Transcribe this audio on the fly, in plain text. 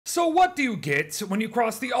So what do you get when you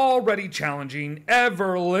cross the already challenging,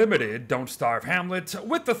 ever-limited Don't Starve Hamlet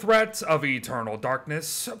with the threat of eternal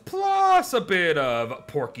darkness, plus a bit of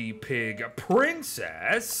Porky Pig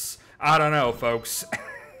Princess? I don't know, folks.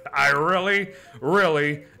 I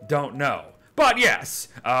really don't know. But yes,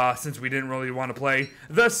 since we didn't really want to play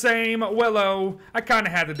the same Willow, I kind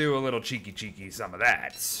of had to do a little cheeky some of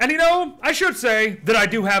that. And you know, I should say that I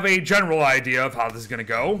do have a general idea of how this is going to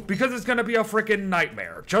go, because it's going to be a freaking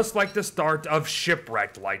nightmare, just like the start of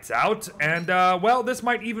Shipwrecked Lights Out. And, well, this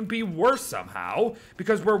might even be worse somehow,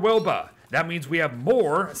 because we're Wilbur. That means we have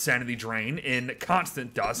more sanity drain in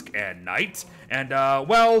constant dusk and night. And,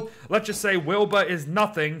 well, let's just say Wilbur is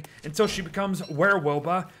nothing until she becomes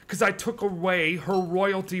Werewilbur, because I took away her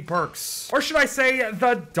royalty perks. Or should I say,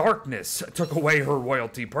 the darkness took away her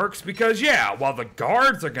royalty perks, because, yeah, while the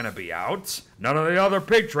guards are going to be out, none of the other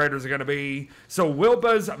pig traders are going to be. So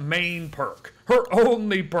Wilbur's main perk, her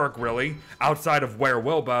only perk, really, outside of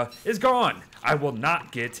Werewilbur, is gone. I will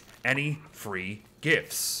not get any free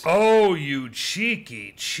gifts. Oh, you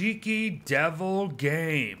cheeky devil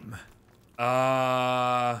game.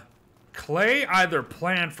 Clay either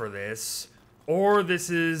planned for this, or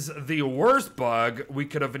this is the worst bug we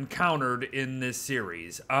could have encountered in this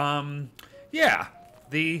series. Yeah,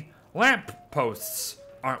 the lamp posts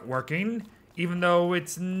aren't working, even though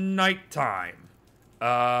it's nighttime.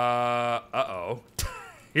 Uh-oh.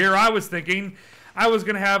 Here I was thinking I was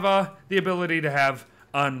gonna have, the ability to have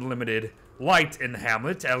unlimited light in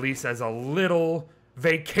Hamlet, at least as a little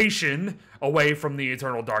vacation away from the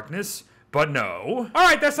eternal darkness, but no.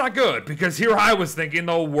 Alright, that's not good, because here I was thinking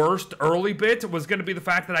the worst early bit was going to be the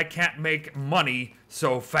fact that I can't make money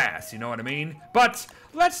so fast, you know what I mean? But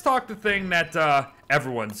let's talk the thing that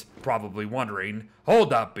everyone's probably wondering.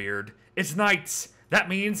 Hold up, Beard. It's nights. That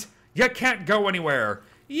means you can't go anywhere.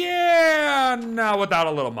 Yeah, not without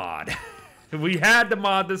a little mod. We had to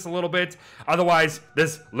mod this a little bit, otherwise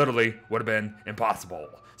this literally would have been impossible.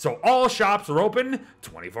 So all shops are open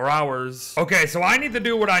 24 hours. Okay, so I need to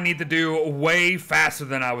do what I need to do way faster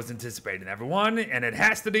than I was anticipating, everyone, and it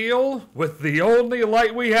has to deal with the only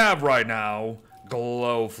light we have right now,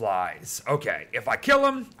 glow flies. Okay, if I kill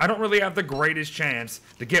them, I don't really have the greatest chance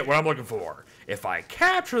to get what I'm looking for. If I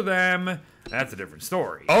capture them, that's a different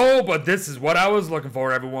story. Oh, but this is what I was looking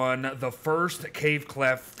for, everyone. The first cave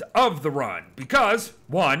cleft of the run. Because,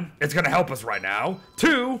 1, it's going to help us right now.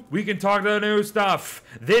 2, we can talk to the new stuff.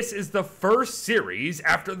 This is the first series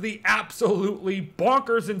after the absolutely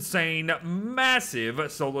bonkers insane,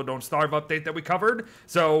 massive Solo Don't Starve update that we covered.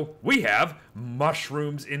 So, we have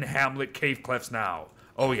mushrooms in Hamlet cave clefts now.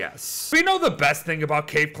 Oh yes. We know the best thing about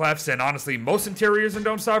cave clefts and honestly most interiors in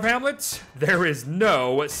Don't Starve Hamlet? There is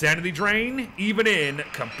no sanity drain, even in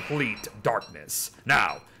complete darkness.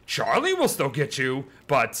 Now, Charlie will still get you,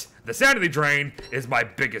 but the sanity drain is my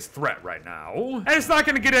biggest threat right now. And it's not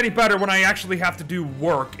gonna get any better when I actually have to do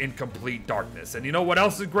work in complete darkness. And you know what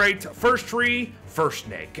else is great? First tree, first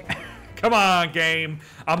snake. Come on, game.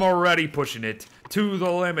 I'm already pushing it to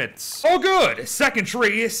the limits. Oh, good. Second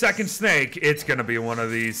tree, second snake. It's gonna be one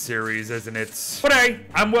of these series, isn't it? But hey,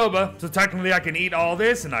 I'm Wilbur, so technically I can eat all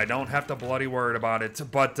this and I don't have to bloody worry about it.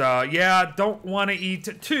 But yeah, don't want to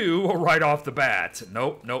eat 2 right off the bat.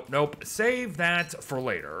 Nope. Save that for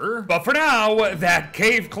later. But for now, that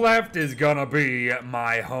cave cleft is gonna be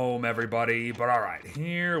my home, everybody. But all right,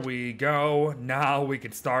 here we go. Now we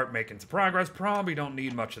can start making some progress. Probably don't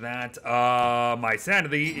need much of that. My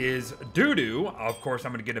sanity is doo-doo. Of course,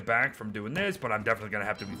 I'm going to get it back from doing this, but I'm definitely going to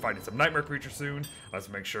have to be fighting some nightmare creatures soon. Let's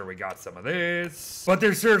make sure we got some of this. But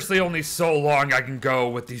there's seriously only so long I can go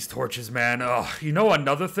with these torches, man. Ugh, you know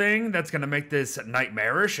another thing that's going to make this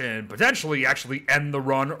nightmarish and potentially actually end the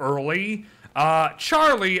run early?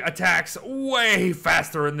 Charlie attacks way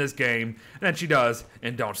faster in this game than she does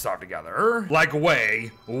in Don't Starve Together. Like way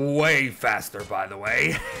faster, by the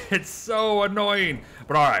way. It's so annoying.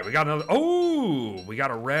 But alright, we got another, oh, we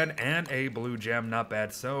got a red and a blue gem. Not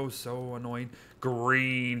bad. So annoying.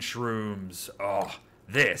 Green shrooms. Oh,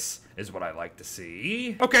 this is what I like to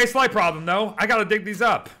see. Okay, slight problem though. I gotta dig these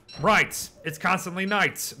up. Right, it's constantly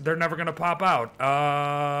nights. They're never gonna pop out.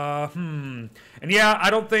 And yeah, I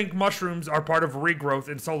don't think mushrooms are part of regrowth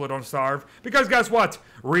in Solo Don't Starve, because guess what?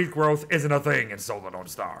 Regrowth isn't a thing in Solo Don't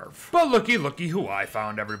Starve. But looky who I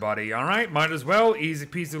found, everybody. Alright, might as well. Easy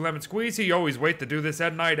peasy lemon squeezy. You always wait to do this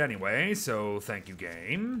at night anyway, so thank you,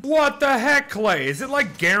 game. What the heck, Clay? Is it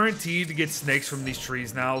like guaranteed to get snakes from these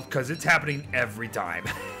trees now? Because it's happening every time.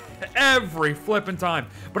 Every flipping time.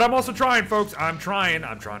 But I'm also trying, folks. I'm trying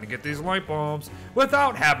to get these light bulbs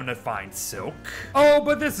without having to find silk. Oh,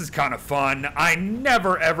 but this is kind of fun. I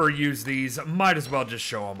never ever use these. Might as well just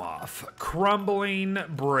show them off. Crumbling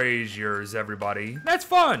braziers, everybody. That's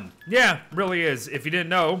fun. Yeah, really is. If you didn't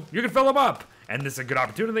know, you can fill them up. And this is a good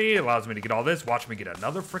opportunity. It allows me to get all this. Watch me get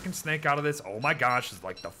another freaking snake out of this. Oh my gosh, it's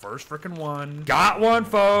like the first freaking one. Got one,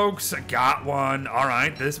 folks. Got one. All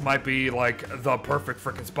right, this might be like the perfect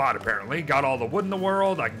freaking spot, apparently. Got all the wood in the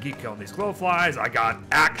world. I can keep killing these glowflies. I got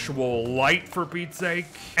actual light, for Pete's sake.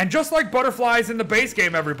 And just like butterflies in the base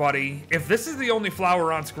game, everybody, if this is the only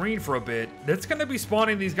flower on screen for a bit, it's going to be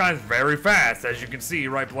spawning these guys very fast, as you can see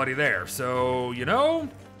right bloody there. So, you know,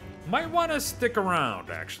 might want to stick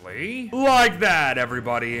around, actually. Like that,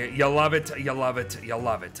 everybody. You love it, you love it, you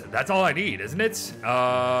love it. That's all I need, isn't it?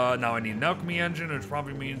 Now I need an alchemy engine, which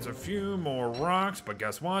probably means a few more rocks, but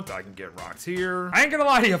guess what? I can get rocks here. I ain't gonna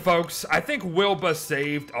lie to you, folks. I think Wilbur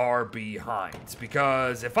saved our behinds,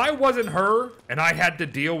 because if I wasn't her, and I had to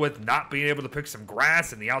deal with not being able to pick some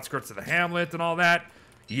grass in the outskirts of the hamlet and all that,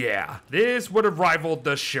 yeah, this would have rivaled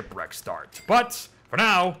the shipwreck start. But, for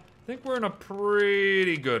now, I think we're in a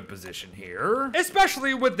pretty good position here,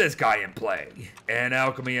 especially with this guy in play. An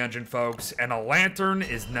alchemy engine, folks, and a lantern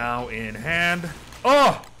is now in hand.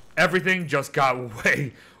 Oh, everything just got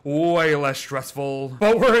way less stressful.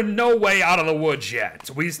 But we're in no way out of the woods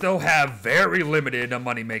yet. We still have very limited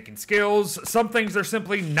money-making skills. Some things are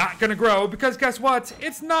simply not gonna grow because guess what?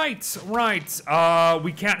 It's night, right?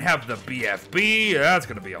 We can't have the BFB. That's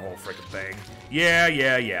gonna be a whole freaking thing.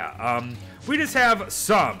 Yeah. We just have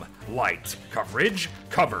some light coverage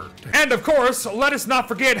covered. And of course, let us not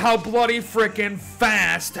forget how bloody frickin'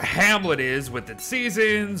 fast Hamlet is with its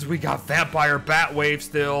seasons. We got Vampire Batwave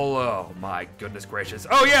still. Oh my goodness gracious.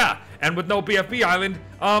 Oh yeah, and with no BFB Island,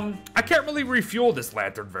 I can't really refuel this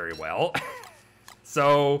lantern very well.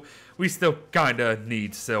 So we still kinda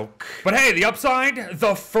need silk. But hey, the upside,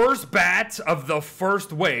 the first bat of the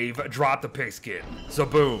first wave dropped a pigskin. So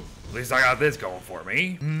boom. At least I got this going for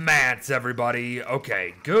me. Mats, everybody.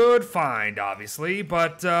 Okay, good find, obviously,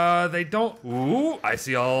 but they don't... Ooh, I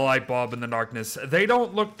see a light bulb in the darkness. They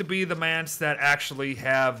don't look to be the mats that actually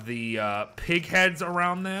have the pig heads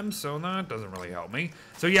around them, so that doesn't really help me.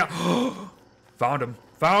 So yeah, found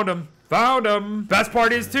him. Best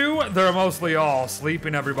part is, too, they're mostly all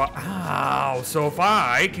sleeping, everybody. Ow. So if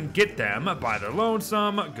I can get them by their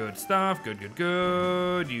lonesome, good stuff,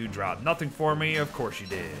 good. You dropped nothing for me. Of course you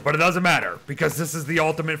did. But it doesn't matter, because this is the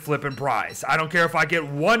ultimate flipping prize. I don't care if I get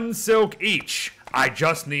one silk each. I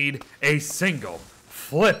just need a single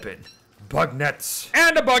flippin' bug nets.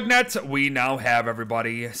 And a bug net we now have,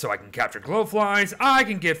 everybody. So I can capture glowflies, I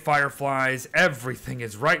can get fireflies, everything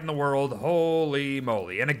is right in the world. Holy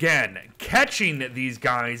moly. And again, catching these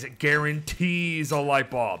guys guarantees a light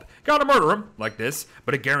bulb. Gotta murder them like this,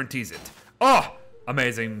 but it guarantees it. Oh,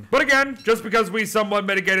 amazing. But again, just because we somewhat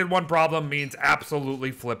mitigated one problem means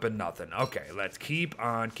absolutely flipping nothing. Okay, let's keep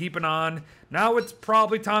on keeping on. Now it's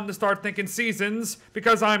probably time to start thinking seasons,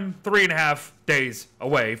 because I'm 3.5 days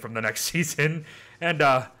away from the next season. And,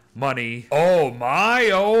 money. Oh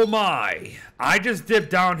my. I just dipped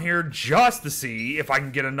down here just to see if I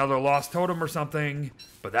can get another lost totem or something.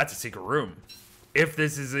 But that's a secret room. If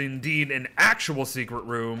this is indeed an actual secret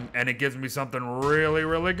room, and it gives me something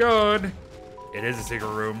really good, it is a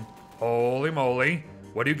secret room. Holy moly.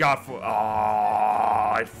 What do you got for...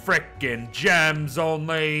 Oh, frickin' gems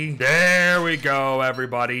only. There we go,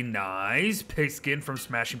 everybody. Nice. Pigskin from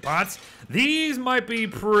Smashing Pots. These might be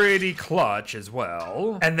pretty clutch as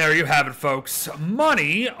well. And there you have it, folks.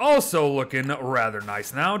 Money also looking rather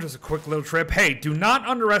nice now. Just a quick little trip. Hey, do not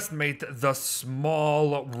underestimate the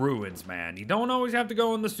small ruins, man. You don't always have to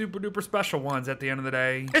go in the super duper special ones at the end of the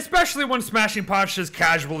day. Especially when Smashing Pots just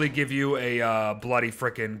casually give you a bloody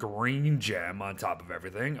frickin' green gem on top of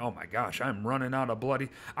everything. Oh my gosh, I'm running out of bloody...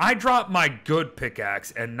 I dropped my good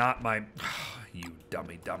pickaxe and not my... You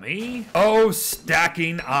dummy. Oh,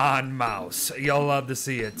 stacking on mouse. You'll love to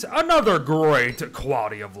see it. Another great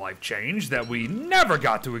quality of life change that we never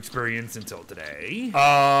got to experience until today. Uh-oh.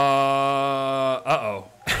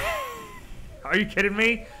 Are you kidding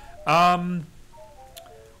me? Why?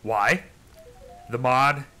 The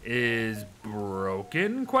mod is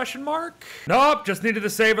broken, question mark? Nope, just needed to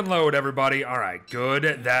save and load, everybody. All right,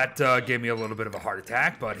 good. That gave me a little bit of a heart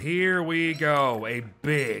attack, but here we go. A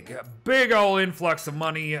big old influx of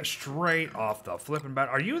money straight off the flipping bat.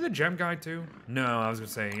 Are you the gem guy too? No, I was gonna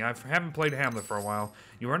say, I haven't played Hamlet for a while.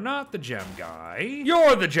 You are not the gem guy.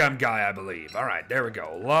 You're the gem guy, I believe. All right, there we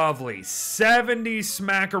go. Lovely. 70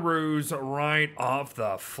 smackaroos right off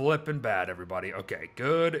the flipping bat, everybody. Okay,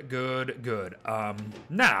 good.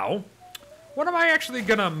 Now, what am I actually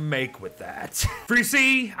gonna make with that? For you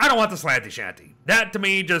see, I don't want the slanty shanty. That to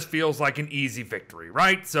me just feels like an easy victory,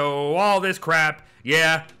 right? So all this crap,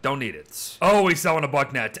 yeah, don't need it. Oh, he's selling a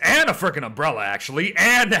buck net and a freaking umbrella, actually,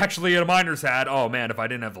 and actually a miner's hat. Oh man, if I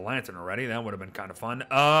didn't have the lantern already, that would have been kind of fun.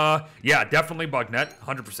 Yeah, definitely buck net,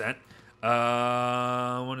 100%.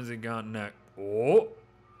 What has he got next? Oh,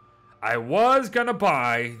 I was gonna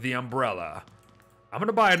buy the umbrella. I'm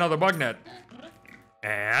gonna buy another bug net.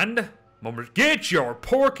 And get your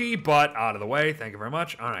Porky butt out of the way. Thank you very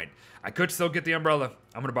much. All right. I could still get the umbrella.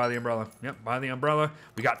 I'm going to buy the umbrella. Yep, buy the umbrella.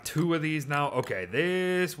 We got 2 of these now. Okay,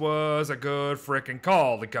 this was a good freaking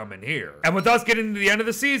call to come in here. And with us getting to the end of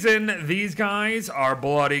the season, these guys are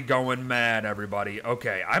bloody going mad, everybody.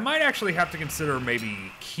 Okay, I might actually have to consider maybe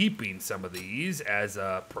keeping some of these as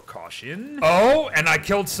a precaution. Oh, and I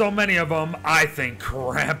killed so many of them. I think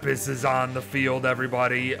Krampus is on the field,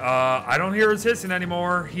 everybody. I don't hear his hissing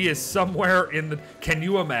anymore. He is somewhere in the... Can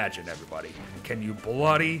you imagine, everybody? Can you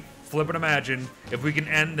bloody... Flippin' imagine if we can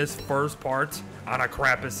end this first part on a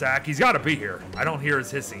Krampus sack. He's got to be here. I don't hear his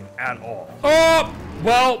hissing at all. Oh,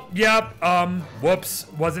 well, yep. Whoops.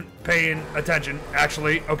 Wasn't paying attention,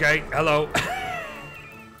 actually. Okay, hello.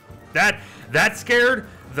 That scared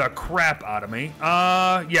the crap out of me.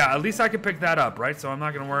 Yeah, at least I can pick that up, right? So I'm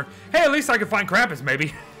not going to worry. Hey, at least I can find Krampus,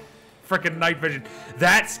 maybe. Frickin' night vision.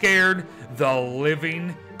 That scared the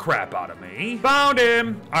living crap out of me. Found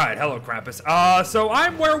him. All right, hello, Krampus. So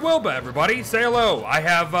I'm Wilba, everybody. Say hello. I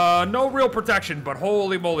have no real protection, but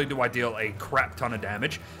holy moly do I deal a crap ton of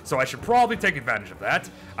damage. So I should probably take advantage of that.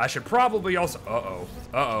 I should probably also...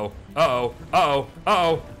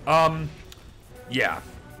 Yeah.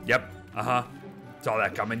 Yep. Saw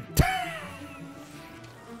that coming.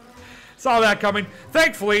 Saw that coming.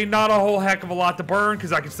 Thankfully, not a whole heck of a lot to burn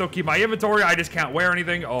because I can still keep my inventory. I just can't wear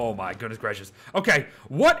anything. Oh my goodness gracious. Okay,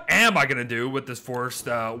 what am I gonna do with this forced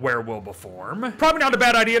werewolf form? Probably not a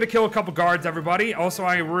bad idea to kill a couple guards, everybody. Also,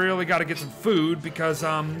 I really gotta get some food because,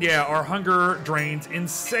 yeah, our hunger drains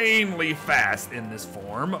insanely fast in this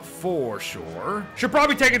form, for sure. Should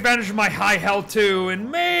probably take advantage of my high health too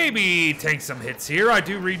and maybe take some hits here. I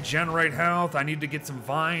do regenerate health. I need to get some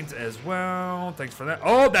vines as well. Thanks for that.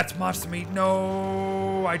 Oh, that's monster meat.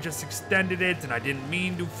 No, I just extended it and I didn't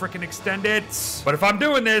mean to freaking extend it. But if I'm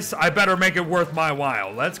doing this, I better make it worth my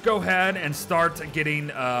while. Let's go ahead and start getting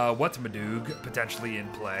what's-madoog potentially in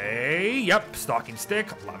play. Yep, stalking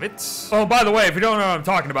stick, love it. Oh, by the way, if you don't know what I'm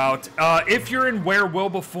talking about, if you're in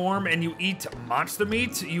werewolf form and you eat monster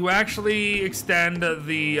meat, you actually extend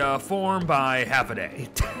the form by half a day.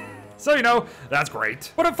 So, you know, that's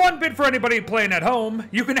great. But a fun bit for anybody playing at home,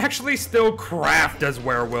 you can actually still craft as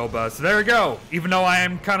werewolf. So there you go. Even though I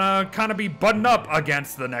am kind of be buttoned up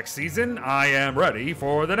against the next season, I am ready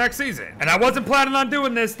for the next season. And I wasn't planning on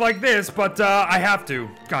doing this like this, but I have to,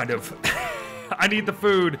 kind of. I need the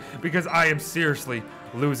food because I am seriously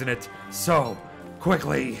losing it so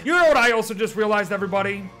quickly. You know what I also just realized,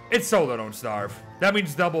 everybody? It's Solar Don't Starve. That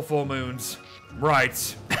means double full moons.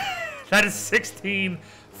 Right. That is 16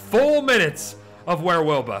 full minutes of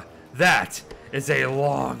werewolf. That is a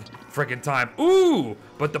long freaking time. Ooh,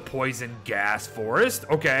 but the poison gas forest.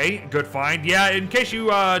 Okay, good find. Yeah, in case you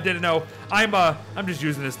didn't know, I'm just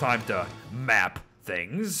using this time to map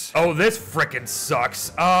things. Oh, this freaking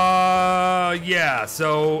sucks. Yeah,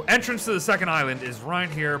 so entrance to the second island is right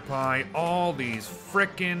here by all these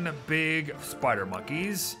freaking big spider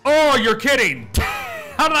monkeys. Oh, you're kidding.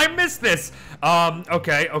 How did I miss this?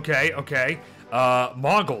 Okay.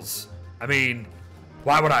 Mongols. I mean,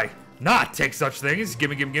 why would I not take such things?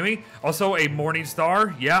 Gimme. Also, a morning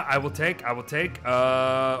star. Yeah, I will take.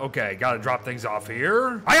 Okay, gotta drop things off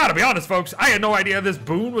here. I gotta be honest, folks. I had no idea this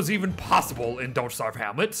boon was even possible in Don't Starve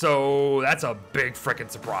Hamlet, so that's a big frickin'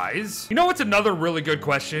 surprise. You know what's another really good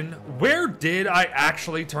question? Where did I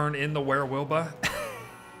actually turn in the werewolf?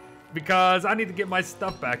 Because I need to get my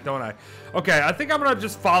stuff back, don't I? Okay, I think I'm gonna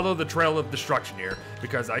just follow the trail of destruction here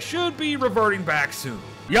because I should be reverting back soon.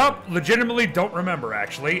 Yup, legitimately don't remember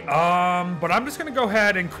actually. But I'm just gonna go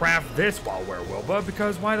ahead and craft this while werewolf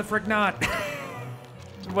because why the frick not?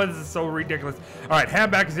 What is so ridiculous? All right,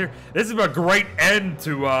 Hamback is here. This is a great end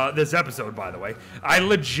to this episode, by the way. I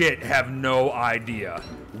legit have no idea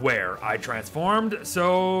where I transformed,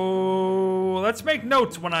 so let's make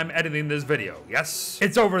notes when I'm editing this video, yes?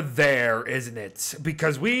 It's over there, isn't it?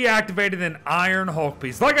 Because we activated an Iron Hulk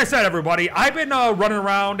piece. Like I said, everybody, I've been running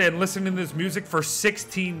around and listening to this music for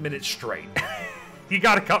 16 minutes straight. You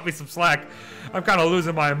gotta cut me some slack. I'm kind of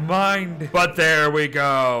losing my mind. But there we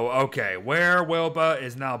go. Okay, where Wilbur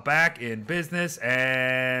is now back in business,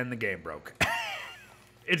 and the game broke.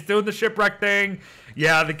 It's doing the shipwreck thing.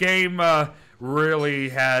 Yeah, the game really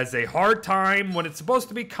has a hard time when it's supposed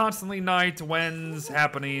to be constantly night. When's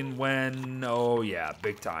happening when? Oh yeah,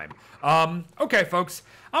 big time. Okay, folks,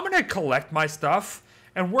 I'm gonna collect my stuff,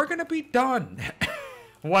 and we're gonna be done.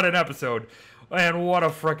 What an episode. And what a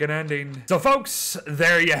frickin' ending. So folks,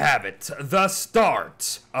 there you have it. The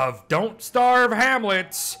start of Don't Starve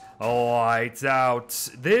Hamlet. Lights out.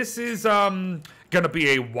 This is gonna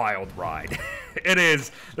be a wild ride. It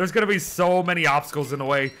is. There's gonna be so many obstacles in the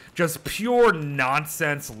way. Just pure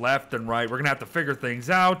nonsense left and right. We're gonna have to figure things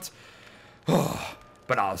out.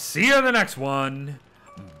 But I'll see you in the next one.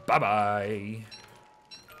 Bye-bye.